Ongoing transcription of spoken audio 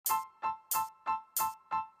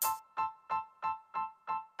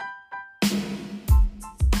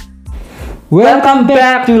Welcome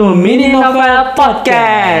back to Mini Novel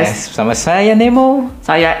Podcast. Sama saya Nemo.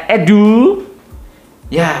 Saya Edu.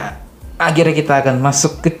 Ya, akhirnya kita akan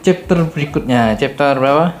masuk ke chapter berikutnya. Chapter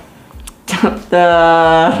berapa?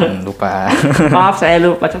 Lupa. Maaf, saya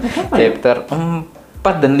lupa. Chapter apa ya? Chapter 4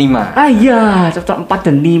 dan 5. Ah iya, chapter 4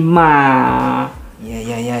 dan 5.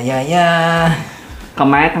 Ya.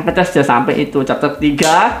 Kemarin kan kita sudah sampai itu chapter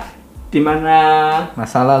 3 di mana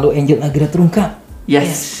masa lalu Angel akhirnya terungkap.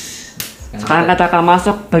 Yes. Sekarang kita akan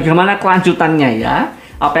masuk bagaimana kelanjutannya ya.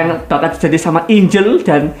 Apa yang bakal terjadi sama Angel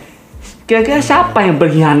dan kira-kira siapa yang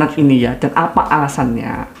berkhianat ini ya dan apa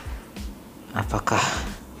alasannya? Apakah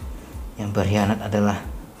yang berkhianat adalah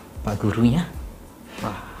Pak gurunya?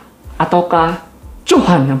 Ataukah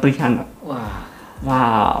Johan yang berkhianat?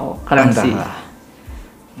 Wow, keren sih.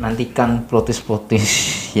 Nantikan plotis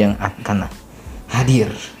yang akan hadir.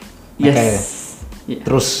 Yes.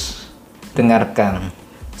 Terus dengarkan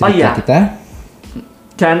cerita iya. kita.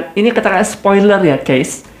 Dan ini keterangan spoiler ya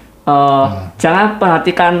guys. Jangan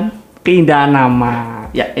perhatikan keindahan nama.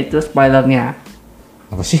 Ya itu spoilernya.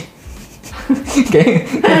 Apa sih? Kayak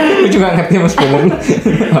aku juga ngerti mas spoiler.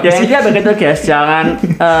 Ya dia begitu guys. Jangan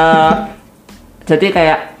jadi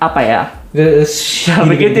kayak apa ya? Ya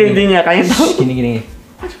begitu intinya kalian tahu. Gini.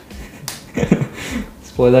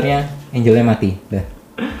 Spoilernya Angelnya mati. Dah.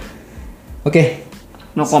 Oke.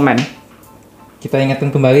 No comment. Kita ingatkan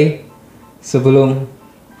kembali sebelum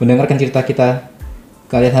mendengarkan cerita kita,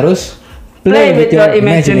 kalian harus play with your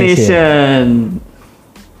imagination.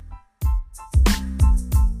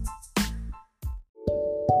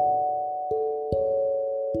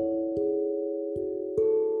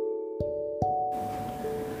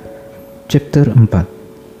 Chapter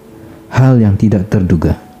 4. Hal yang tidak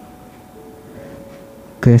terduga.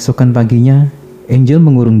 Keesokan paginya, Angel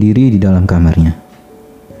mengurung diri di dalam kamarnya.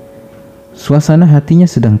 Suasana hatinya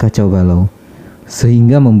sedang kacau balau,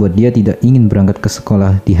 sehingga membuat dia tidak ingin berangkat ke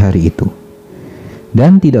sekolah di hari itu.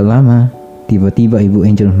 Dan tidak lama, tiba-tiba ibu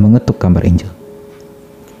Angel mengetuk kamar Angel.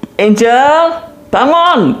 Angel,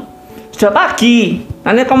 bangun! Sudah pagi,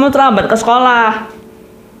 nanti kamu terlambat ke sekolah.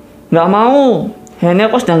 Nggak mau, ini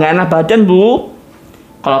aku sedang nggak enak badan bu.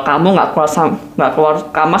 Kalau kamu nggak keluar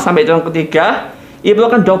kamar sampai jam ketiga, ibu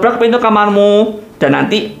akan dobrak pintu kamarmu. Dan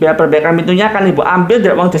nanti biar perbaikan pintunya akan ibu ambil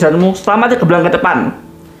dari uang jajanmu selama 3 bulan ke depan.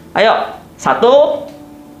 Ayo, 1,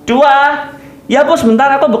 2. Ya bu, sebentar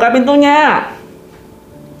aku buka pintunya.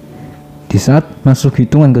 Di saat masuk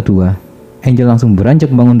hitungan kedua, Angel langsung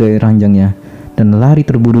beranjak bangun dari ranjangnya dan lari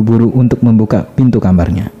terburu-buru untuk membuka pintu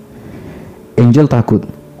kamarnya. Angel takut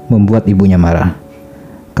membuat ibunya marah,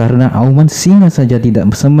 karena auman singa saja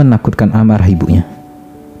tidak bisa menakutkan amarah ibunya.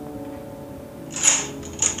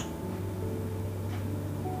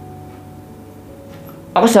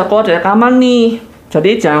 Aku sudah keluar dari kamar nih,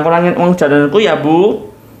 jadi jangan kurangin uang jajanku ya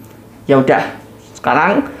bu. Ya udah,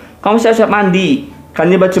 sekarang kamu siap-siap mandi,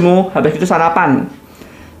 ganti bajumu, habis itu sarapan.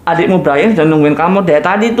 Adikmu Brian sudah nungguin kamu dari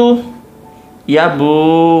tadi tuh. Ya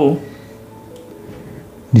bu.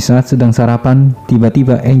 Di saat sedang sarapan,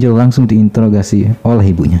 tiba-tiba Angel langsung diinterogasi oleh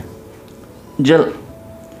ibunya. Angel,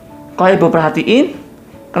 kalau ibu perhatiin,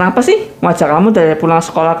 kenapa sih wajah kamu dari pulang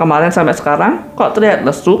sekolah kemarin sampai sekarang kok terlihat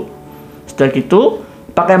lesu? Sudah gitu,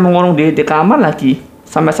 pakai mengurung diri di kamar lagi,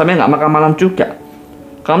 sampai-sampai nggak makan malam juga.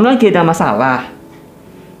 Kamu lagi ada masalah?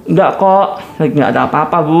 Enggak kok, lagi nggak ada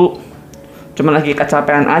apa-apa bu. Cuma lagi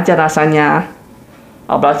kecapean aja rasanya.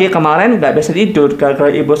 Apalagi kemarin nggak bisa tidur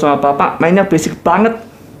gara-gara ibu sama bapak mainnya berisik banget.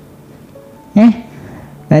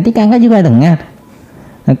 Nanti kakak juga dengar.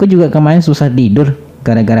 Aku juga kemarin susah tidur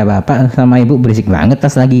gara-gara bapak sama ibu berisik banget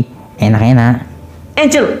pas lagi enak-enak.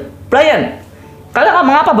 Angel, Brian, kalian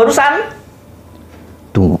ngomong apa barusan?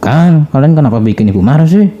 Tuh kan, kalian kenapa bikin ibu marah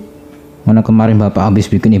sih? Mana kemarin bapak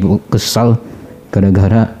habis bikin ibu kesal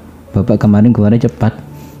gara-gara bapak kemarin keluarnya cepat.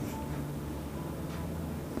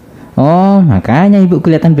 Oh, makanya ibu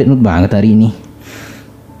kelihatan bad mood banget hari ini.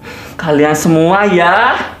 Kalian semua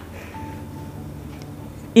ya.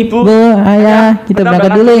 Ibu, Bu, ayah, kita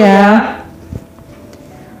berangkat dulu ya.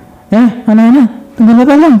 Anak-anak, tunggu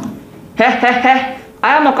bapak dong. Hehehe,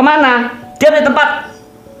 ayah mau kemana? Diam di tempat.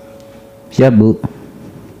 Siap bu.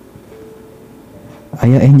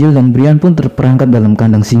 Ayah Angel dan Brian pun terperangkap dalam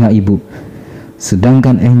kandang singa ibu.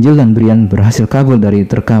 Sedangkan Angel dan Brian berhasil kabur dari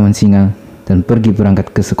terkaman singa dan pergi berangkat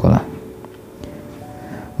ke sekolah.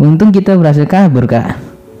 Untung kita berhasil kabur kak.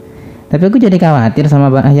 Tapi aku jadi khawatir sama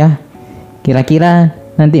bang ayah. Kira-kira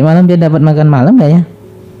nanti malam dia dapat makan malam gak ya?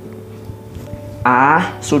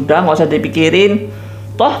 Sudah nggak usah dipikirin.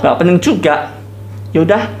 Toh nggak penting juga.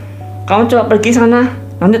 Yaudah, kamu coba pergi sana.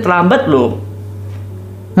 Nanti terlambat loh.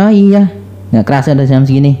 Oh iya, nggak kerasa udah jam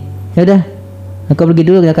segini. Yaudah, Aku pergi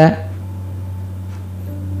dulu ya kak.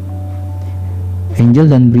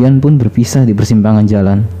 Angel dan Brian pun berpisah di persimpangan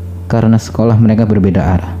jalan karena sekolah mereka berbeda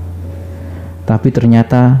arah. Tapi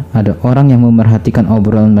ternyata ada orang yang memerhatikan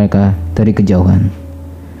obrolan mereka dari kejauhan.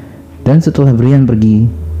 Dan setelah Brian pergi,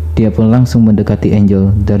 dia pun langsung mendekati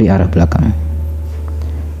Angel dari arah belakang.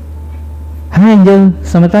 Hai Angel,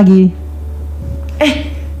 selamat pagi.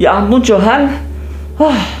 Ya ampun Johan.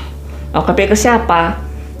 Aku pikir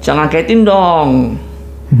siapa? Jangan ngagetin dong.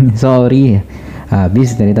 Sorry,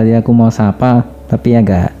 habis dari tadi aku mau sapa, tapi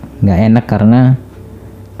agak nggak enak karena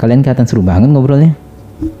kalian kelihatan seru banget ngobrolnya.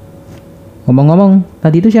 Ngomong-ngomong,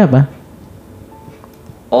 tadi itu siapa?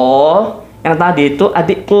 Oh, yang tadi itu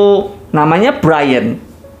adikku. Namanya Brian.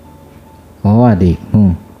 Oh,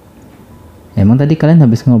 adikmu. Emang tadi kalian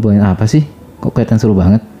habis ngobrolin apa sih? Kok kelihatan seru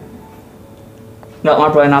banget? Nggak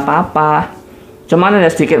ngobrolin apa-apa. Cuman ada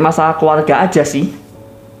sedikit masalah keluarga aja sih.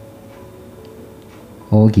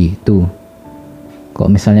 Oh gitu.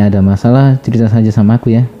 Kok misalnya ada masalah, cerita saja sama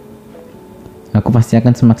aku ya. Aku pasti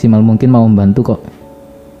akan semaksimal mungkin mau membantu kok.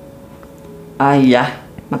 Iya,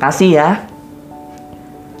 makasih ya.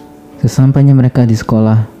 Sesampainya mereka di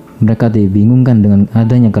sekolah, mereka dibingungkan dengan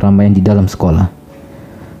adanya keramaian di dalam sekolah.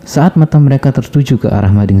 Saat mata mereka tertuju ke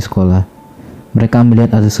arah mading sekolah, mereka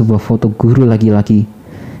melihat ada sebuah foto guru laki-laki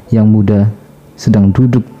yang muda sedang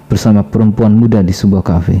duduk bersama perempuan muda di sebuah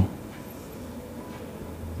kafe.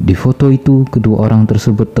 Di foto itu, kedua orang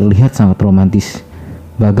tersebut terlihat sangat romantis,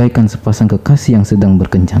 bagaikan sepasang kekasih yang sedang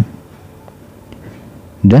berkencan.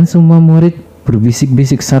 Dan semua murid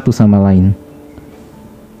berbisik-bisik satu sama lain.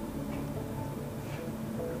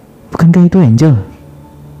 Bukankah itu Angel?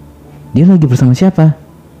 Dia lagi bersama siapa?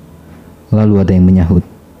 Lalu ada yang menyahut.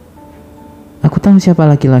 Aku tahu siapa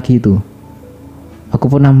laki-laki itu. Aku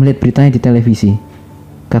pernah melihat beritanya di televisi.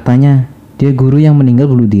 Katanya dia guru yang meninggal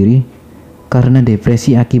bunuh diri karena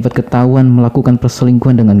depresi akibat ketahuan melakukan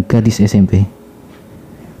perselingkuhan dengan gadis SMP.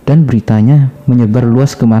 Dan beritanya menyebar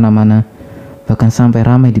luas kemana-mana, bahkan sampai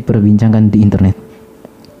ramai diperbincangkan di internet.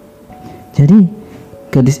 Jadi,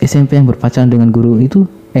 gadis SMP yang berpacaran dengan guru itu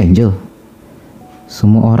Angel.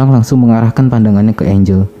 Semua orang langsung mengarahkan pandangannya ke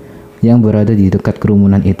Angel yang berada di dekat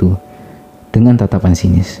kerumunan itu dengan tatapan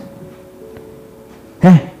sinis.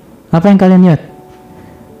 Apa yang kalian lihat?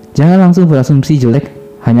 Jangan langsung berasumsi jelek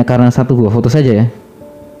hanya karena satu buah foto saja ya,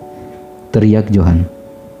 teriak Johan.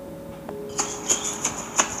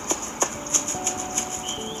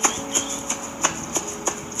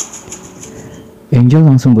 Angel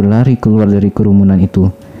langsung berlari keluar dari kerumunan itu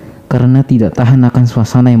karena tidak tahan akan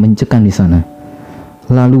suasana yang mencekam di sana.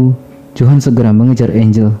 Lalu Johan segera mengejar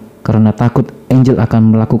Angel karena takut Angel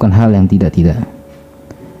akan melakukan hal yang tidak-tidak.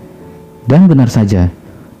 Dan benar saja,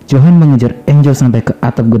 Johan mengejar Angel sampai ke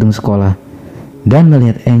atap gedung sekolah dan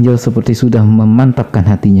melihat Angel seperti sudah memantapkan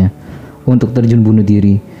hatinya untuk terjun bunuh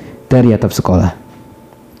diri dari atap sekolah.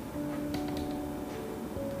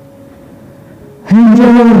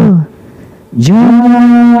 Angel!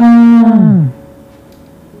 Johan!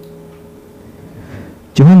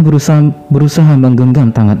 Johan berusaha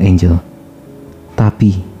menggenggam tangan Angel.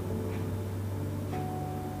 Tapi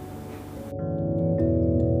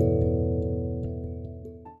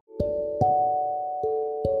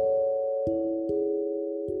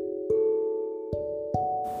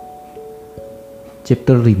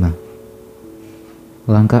Chapter 5.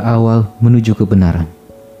 Langkah awal menuju kebenaran.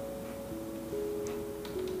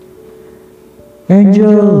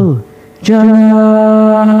 Angel,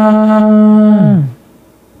 jangan!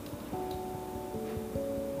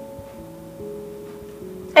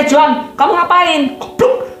 Johan, kamu ngapain?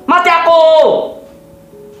 Goblok, mati aku!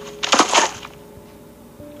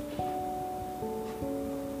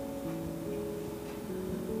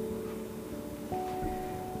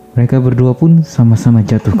 Mereka berdua pun sama-sama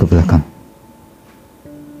jatuh ke belakang.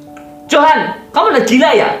 Johan, kamu udah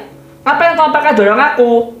gila ya? Ngapain kamu pakai dorong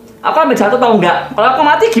aku? Aku ambil jatuh tau nggak? Kalau aku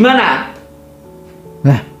mati gimana?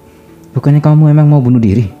 Lah, bukannya kamu emang mau bunuh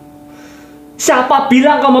diri? Siapa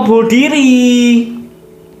bilang kamu mau bunuh diri?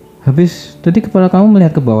 Habis tadi kepala kamu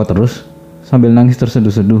melihat ke bawah terus sambil nangis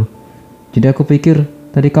terseduh-seduh. Jadi aku pikir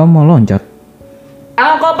tadi kamu mau loncat.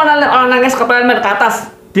 Emang kau pernah lihat orang nangis kepala ke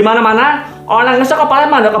atas? Di mana-mana orang nangis kepala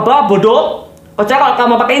mandor ke bawah, bodoh. Kecuali kalau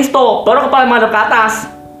kamu pakai insto, baru kepala mandor ke atas.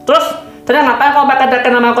 Terus, ternyata ngapain kau pakai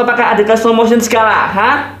tekan nama kau pakai adegan slow motion segala,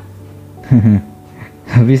 ha?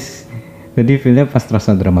 Habis tadi filmnya pas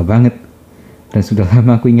terasa drama banget. Dan sudah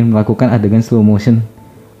lama aku ingin melakukan adegan slow motion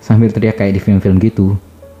sambil teriak kayak di film-film gitu.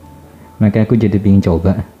 Makanya aku jadi pengen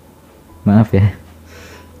coba. Maaf ya.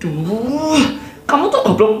 Duh, kamu tuh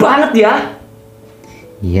goblok banget ya.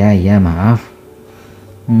 Iya, maaf.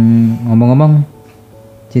 Ngomong-ngomong,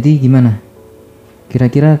 Jadi gimana?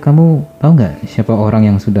 Kira-kira kamu tahu nggak siapa orang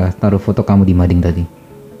yang sudah taruh foto kamu di mading tadi?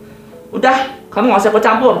 Udah, kamu nggak usah ikut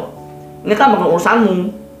campur. Ini kan bukan urusanmu.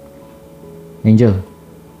 Angel,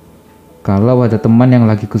 kalau ada teman yang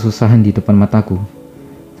lagi kesusahan di depan mataku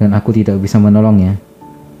dan aku tidak bisa menolongnya,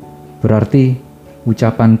 berarti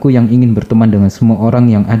ucapanku yang ingin berteman dengan semua orang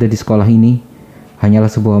yang ada di sekolah ini hanyalah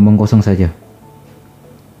sebuah omong kosong saja.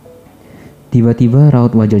 Tiba-tiba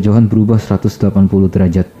raut wajah Johan berubah 180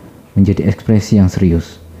 derajat menjadi ekspresi yang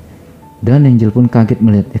serius. Dan Angel pun kaget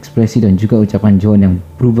melihat ekspresi dan juga ucapan Johan yang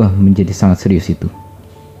berubah menjadi sangat serius itu.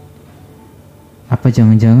 Apa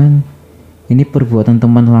jangan-jangan ini perbuatan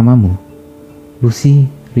teman lamamu,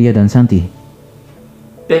 Lucy, Ria, dan Santi?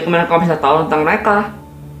 Dari kemana kamu bisa tahu tentang mereka?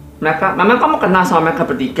 Memang kamu kenal sama mereka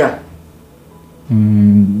bertiga?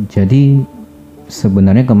 Jadi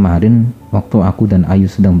sebenarnya kemarin waktu aku dan Ayu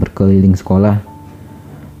sedang berkeliling sekolah,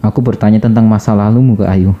 aku bertanya tentang masa lalumu ke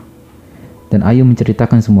Ayu. Dan Ayu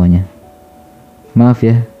menceritakan semuanya. Maaf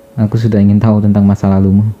ya, aku sudah ingin tahu tentang masa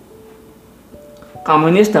lalumu.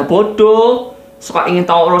 Kamu ini sudah bodoh, suka ingin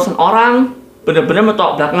tahu urusan orang, benar-benar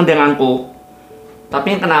bertolak belakang denganku.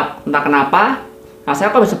 Tapi entah kenapa,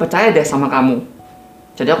 rasanya aku bisa percaya deh sama kamu.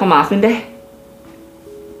 Jadi aku maafin deh.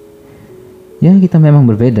 Ya, kita memang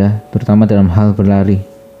berbeda, terutama dalam hal berlari.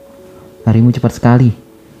 Larimu cepat sekali.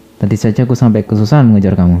 Tadi saja aku sampai kesusahan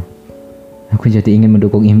mengejar kamu. Aku jadi ingin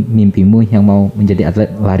mendukung mimpimu yang mau menjadi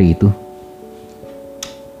atlet lari itu.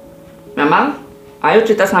 Memang, Ayu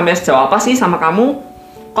cerita sampai sejauh apa sih sama kamu?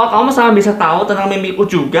 Kok kamu sama bisa tahu tentang mimpiku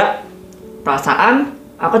juga? Perasaan,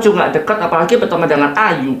 aku juga gak dekat apalagi berteman dengan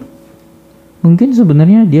Ayu. Mungkin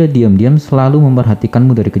sebenarnya dia diam-diam selalu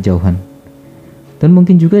memperhatikanmu dari kejauhan. Dan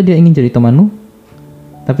mungkin juga dia ingin jadi temanmu,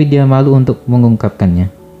 tapi dia malu untuk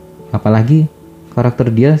mengungkapkannya. Apalagi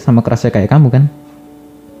karakter dia sama kerasnya kayak kamu kan?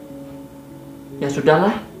 Ya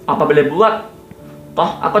sudahlah, apa boleh buat?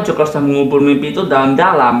 Toh, aku juga sudah mengubur mimpi itu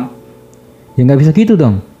dalam-dalam. Ya nggak bisa gitu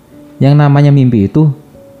dong. Yang namanya mimpi itu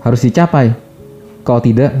harus dicapai. Kalau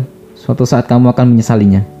tidak, suatu saat kamu akan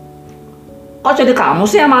menyesalinya. Kok jadi kamu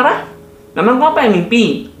sih yang marah? Memang kamu pengen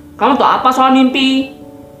mimpi? Kamu tahu apa soal mimpi?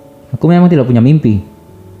 Aku memang tidak punya mimpi.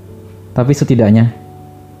 Tapi setidaknya,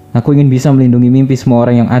 aku ingin bisa melindungi mimpi semua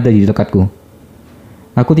orang yang ada di dekatku.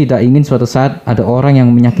 Aku tidak ingin suatu saat ada orang yang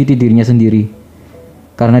menyakiti dirinya sendiri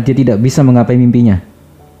karena dia tidak bisa menggapai mimpinya.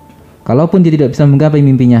 Kalaupun dia tidak bisa menggapai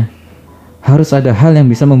mimpinya, harus ada hal yang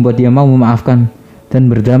bisa membuat dia mau memaafkan dan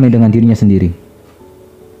berdamai dengan dirinya sendiri.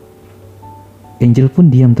 Angel pun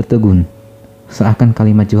diam tertegun, seakan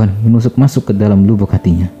kalimat Johan menusuk masuk ke dalam lubuk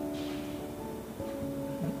hatinya.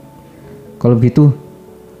 Kalau begitu,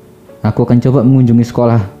 aku akan coba mengunjungi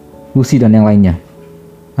sekolah Lucy dan yang lainnya.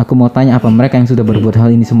 Aku mau tanya apa mereka yang sudah berbuat hal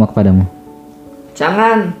ini semua kepadamu.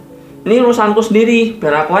 Jangan, ini urusanku sendiri,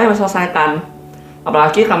 biar aku yang selesaikan.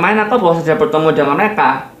 Apalagi kemarin aku baru saja bertemu dengan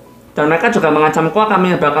mereka. Dan mereka juga mengancamku akan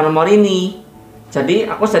menyebarkan nomor ini. Jadi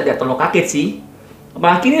aku sudah tidak terlalu kaget sih.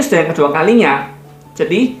 Apalagi ini sudah yang kedua kalinya.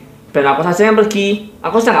 Jadi biar aku saja yang pergi.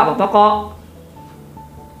 Aku sudah gak apa-apa kok.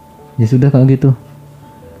 Ya sudah kalau gitu.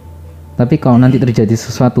 Tapi kalau nanti terjadi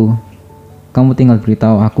sesuatu, kamu tinggal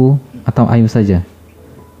beritahu aku atau Ayu saja.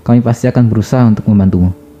 Kami pasti akan berusaha untuk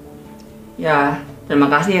membantumu. Ya, terima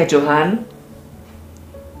kasih ya Johan.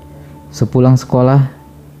 Sepulang sekolah,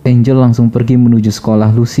 Angel langsung pergi menuju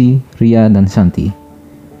sekolah Lucy, Ria, dan Santi.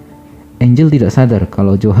 Angel tidak sadar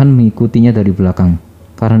kalau Johan mengikutinya dari belakang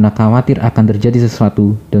karena khawatir akan terjadi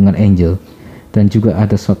sesuatu dengan Angel dan juga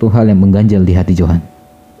ada suatu hal yang mengganjal di hati Johan.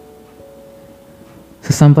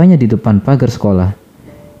 Sesampainya di depan pagar sekolah,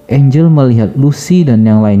 Angel melihat Lucy dan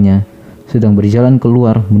yang lainnya sedang berjalan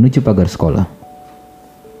keluar menuju pagar sekolah.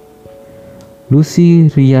 Lucy,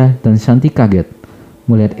 Ria, dan Santi kaget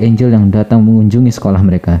melihat Angel yang datang mengunjungi sekolah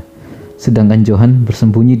mereka, sedangkan Johan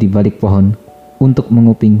bersembunyi di balik pohon untuk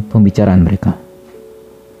menguping pembicaraan mereka.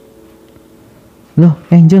 Loh,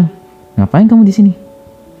 Angel, ngapain kamu di sini?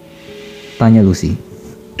 Tanya Lucy.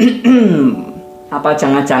 Apa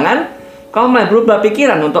jangan-jangan kamu mulai berubah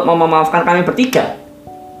pikiran untuk memaafkan kami bertiga?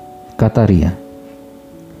 Kata Ria.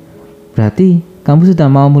 Berarti kamu sudah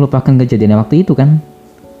mau melupakan kejadian waktu itu kan?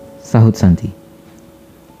 Sahut Santi.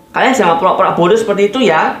 Kalian jangan pura-pura bodoh seperti itu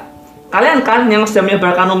ya. Kalian kan yang sudah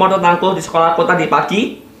menyebarkan nomor tentangku di sekolahku tadi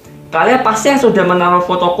pagi. Kalian pasti yang sudah menaruh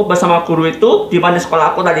fotoku bersama guru itu di mana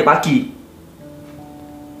sekolahku tadi pagi.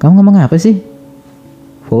 Kamu ngomong apa sih?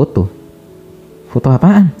 Foto? Foto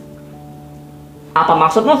apaan? Apa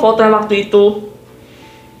maksudmu foto yang waktu itu?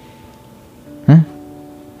 Hah?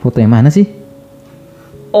 Foto yang mana sih?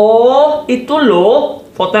 Oh, itu loh.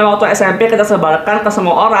 Foto yang waktu SMP kita sebarkan ke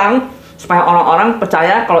semua orang supaya orang-orang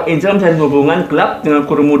percaya kalau Angel menjalin hubungan gelap dengan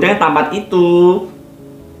guru muda yang tampan itu.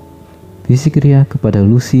 Bisik Ria kepada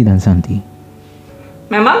Lucy dan Santi.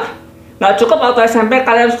 Memang nggak cukup waktu SMP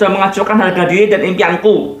kalian sudah menghancurkan harga diri dan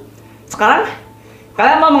impianku. Sekarang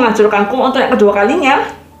kalian mau menghancurkanku untuk yang kedua kalinya.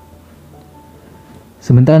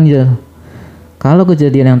 Sebentar Angel, kalau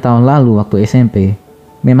kejadian yang tahun lalu waktu SMP,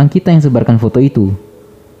 memang kita yang sebarkan foto itu.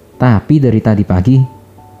 Tapi dari tadi pagi,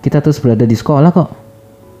 kita terus berada di sekolah kok.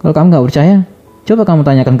 Kalau kamu nggak percaya, coba kamu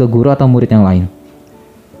tanyakan ke guru atau murid yang lain.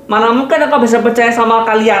 Mana mungkin aku bisa percaya sama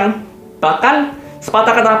kalian. Bahkan sepatah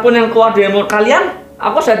kata pun yang keluar dari mulut kalian,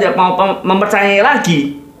 aku sudah tidak mau mempercayai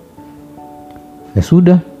lagi. Ya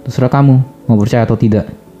sudah, terserah kamu mau percaya atau tidak.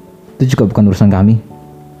 Itu juga bukan urusan kami.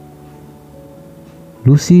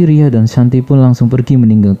 Lucy, Ria, dan Santi pun langsung pergi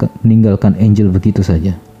meninggalkan Angel begitu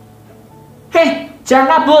saja. Hei,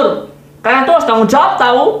 jangan kabur. Kalian tuh harus tanggung jawab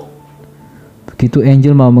tahu. Begitu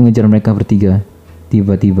Angel mau mengejar mereka bertiga,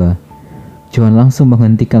 tiba-tiba Johan langsung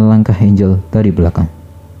menghentikan langkah Angel dari belakang.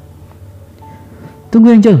 Tunggu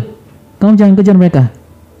Angel, kamu jangan kejar mereka.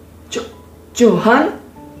 Johan?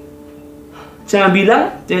 Jangan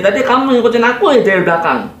bilang, dari tadi kamu ngikutin aku ya dari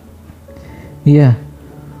belakang. Iya,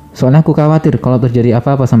 soalnya aku khawatir kalau terjadi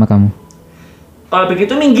apa-apa sama kamu. Kalau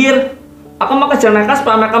begitu minggir. Aku mau kejar mereka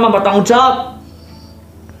supaya mereka mau bertanggung jawab.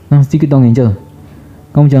 Nah sedikit dong Angel,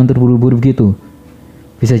 kamu jangan terburu-buru begitu.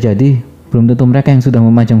 Bisa jadi belum tentu mereka yang sudah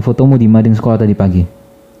memajang fotomu di mading sekolah tadi pagi.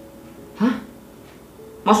 Hah?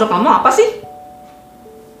 Maksud kamu apa sih?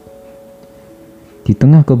 Di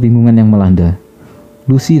tengah kebingungan yang melanda,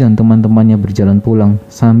 Lucy dan teman-temannya berjalan pulang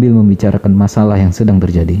sambil membicarakan masalah yang sedang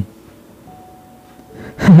terjadi.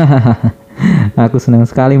 Aku senang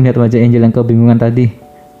sekali melihat wajah Angel yang kebingungan tadi.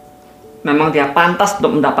 Memang dia pantas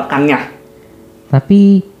untuk mendapatkannya.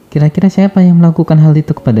 Tapi kira-kira siapa yang melakukan hal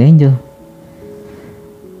itu kepada Angel?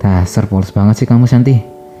 Dasar polos banget sih kamu Santi.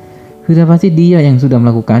 Sudah pasti dia yang sudah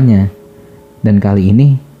melakukannya. Dan kali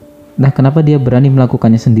ini, entah kenapa dia berani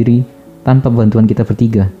melakukannya sendiri tanpa bantuan kita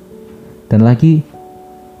bertiga. Dan lagi,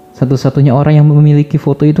 satu-satunya orang yang memiliki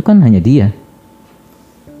foto itu kan hanya dia.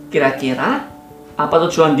 Kira-kira apa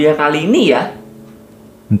tujuan dia kali ini ya?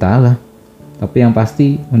 Entahlah. Tapi yang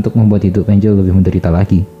pasti untuk membuat hidup Angel lebih menderita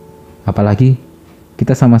lagi. Apalagi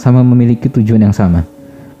kita sama-sama memiliki tujuan yang sama.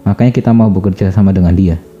 Makanya kita mau bekerja sama dengan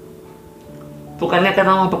dia. Bukannya kita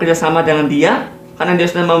mau bekerja sama dengan dia karena dia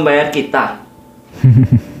sudah membayar kita.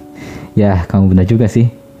 Ya, kamu benar juga sih.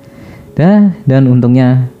 Dan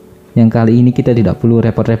untungnya yang kali ini kita tidak perlu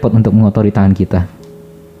repot-repot untuk mengotori tangan kita.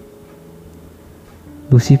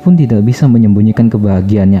 Lucy pun tidak bisa menyembunyikan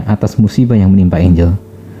kebahagiaannya atas musibah yang menimpa Angel.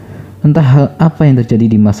 Entah hal apa yang terjadi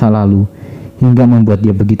di masa lalu hingga membuat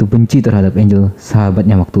dia begitu benci terhadap Angel,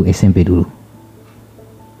 sahabatnya waktu SMP dulu.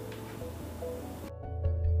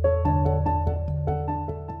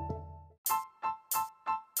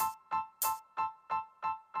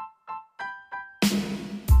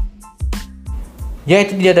 Ya,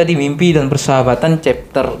 itu dia tadi Mimpi dan Persahabatan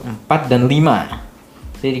chapter 4 dan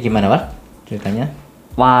 5. Jadi gimana, War? Ceritanya?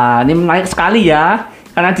 Wah, ini menarik sekali ya.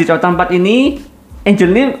 Karena di chapter 4 ini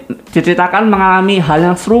Angel ini diceritakan mengalami hal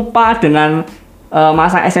yang serupa dengan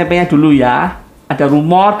masa SMP-nya dulu ya. Ada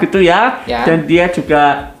rumor gitu ya. Dan dia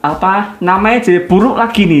juga namanya jadi buruk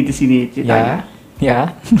lagi nih di sini ceritanya.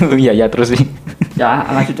 Ya. Ya terus sih. Ya,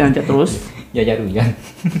 lanjutin aja terus. Ya.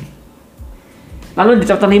 Lalu di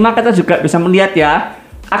chapter 5 kita juga bisa melihat ya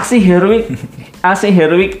aksi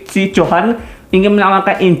heroik si Johan ingin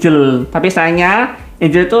menyelamatkan Angel. Tapi sayangnya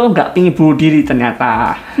Angel itu nggak ingin bunuh diri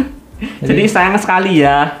ternyata. Jadi sayang sekali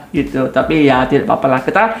ya gitu. Tapi ya tidak apa-apa lah.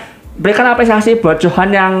 Kita berikan apresiasi buat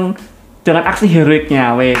Johan yang dengan aksi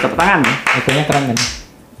heroiknya. Weh, tepuk tangan.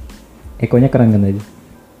 Ekonya keren kan tadi.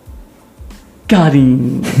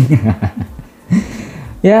 Garing.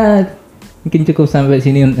 Ya, mungkin cukup sampai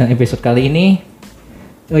sini episode kali ini.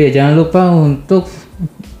 Oh ya, jangan lupa untuk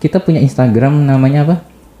kita punya Instagram namanya apa?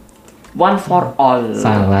 One for all.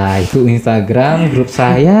 Salah, itu Instagram grup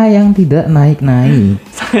saya yang tidak naik-naik.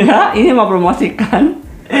 Saya ini mau promosikan.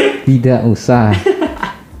 Tidak usah.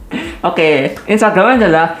 Oke, Instagramnya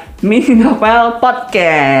adalah Mini Novel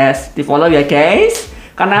Podcast. Di follow ya guys.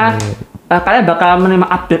 Karena kalian bakal menerima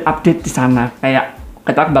update-update di sana. Kayak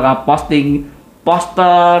kita bakal posting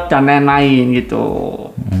poster dan lain-lain gitu.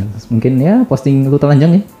 Mungkin ya posting lu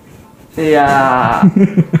telanjang ya. Iya.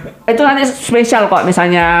 Itu nanti spesial kok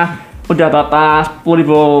misalnya udah bapak 10.000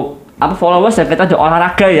 followers ya kita ada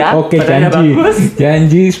olahraga ya. Oke,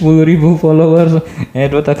 janji 10.000 followers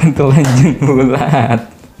Edward akan telanjang bulat.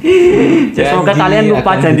 Semoga kalian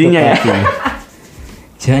lupa janjinya ya.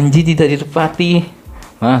 Janji tidak ditepati,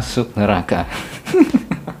 masuk neraka.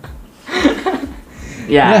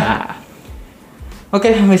 Ya.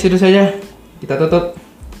 Oke, sampai situ saja. Kita tutup.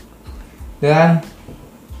 Dan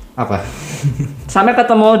apa? Sampai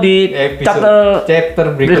ketemu di Chapter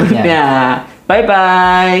berikutnya. berikutnya. Bye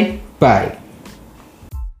bye. Bye.